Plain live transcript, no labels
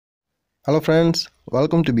Hello friends,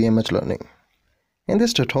 welcome to BMH Learning. In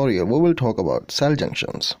this tutorial, we will talk about cell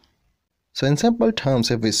junctions. So in simple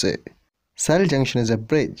terms, if we say, cell junction is a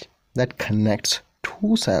bridge that connects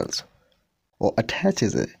two cells or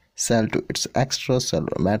attaches a cell to its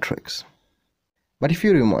extracellular matrix. But if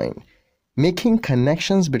you remind, making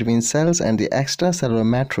connections between cells and the extracellular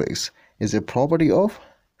matrix is a property of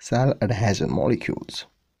cell adhesion molecules.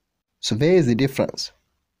 So where is the difference?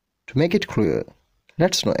 To make it clear,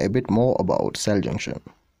 let's know a bit more about cell junction.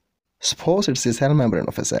 Suppose it's the cell membrane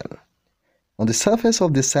of a cell. On the surface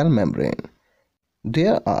of the cell membrane,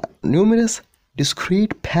 there are numerous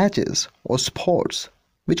discrete patches or spots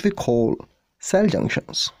which we call cell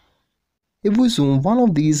junctions. If we zoom one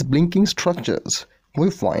of these blinking structures, we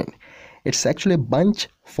find it's actually a bunch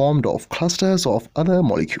formed of clusters of other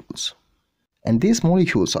molecules. And these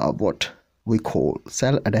molecules are what we call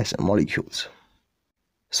cell adhesion molecules.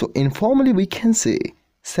 So informally we can say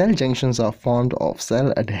cell junctions are formed of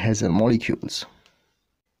cell adhesion molecules.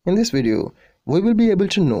 In this video, we will be able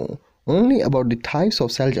to know only about the types of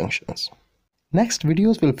cell junctions. Next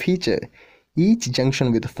videos will feature each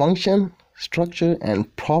junction with function, structure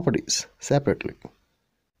and properties separately.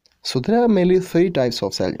 So there are mainly three types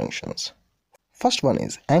of cell junctions. First one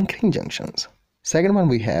is anchoring junctions. Second one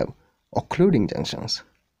we have occluding junctions.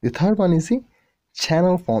 The third one is the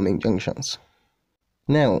channel forming junctions.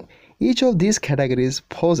 Now, each of these categories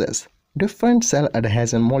possess different cell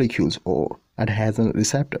adhesion molecules or adhesion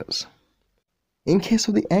receptors. In case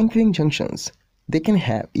of the anchoring junctions, they can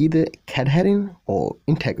have either cadherin or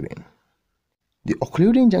integrin. The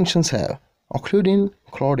occluding junctions have occludin,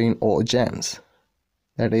 claudin or JAMs,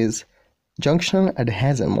 that is, junctional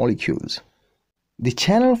adhesion molecules. The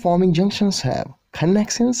channel forming junctions have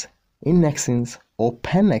connexins, innexins or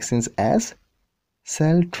pannexins as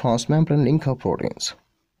cell transmembrane linker proteins,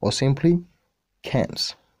 or simply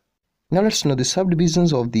CAMs. Now let's know the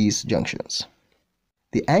subdivisions of these junctions.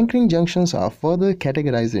 The anchoring junctions are further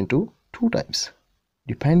categorized into two types,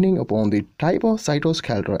 depending upon the type of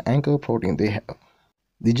cytoskeletal anchor protein they have.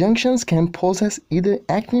 The junctions can possess either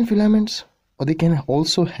actin filaments or they can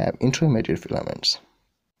also have intermediate filaments.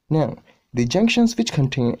 Now, the junctions which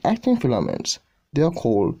contain actin filaments, they are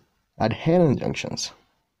called adherent junctions.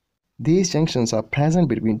 These junctions are present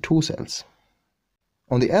between two cells.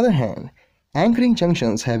 On the other hand, anchoring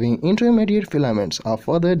junctions having intermediate filaments are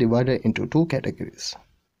further divided into two categories,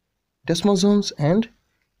 desmosomes and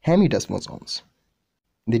hemidesmosomes.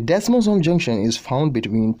 The desmosome junction is found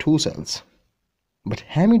between two cells, but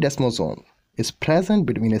hemidesmosome is present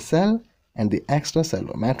between a cell and the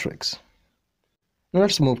extracellular matrix. Now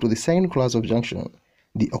let's move to the second class of junction,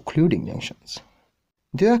 the occluding junctions.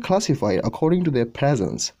 They are classified according to their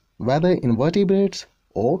presence, whether in vertebrates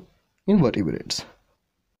or invertebrates.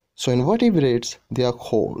 So in vertebrates, they are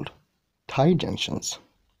called tight junctions.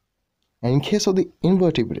 And in case of the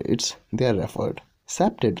invertebrates, they are referred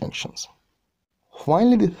septate junctions.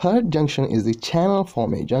 Finally, the third junction is the channel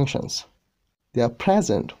forming junctions. They are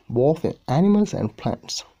present both in animals and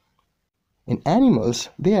plants. In animals,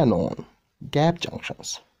 they are known gap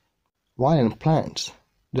junctions, while in plants,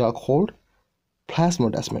 they are called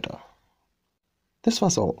plasmodesmata. This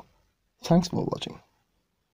was all. Thanks for watching.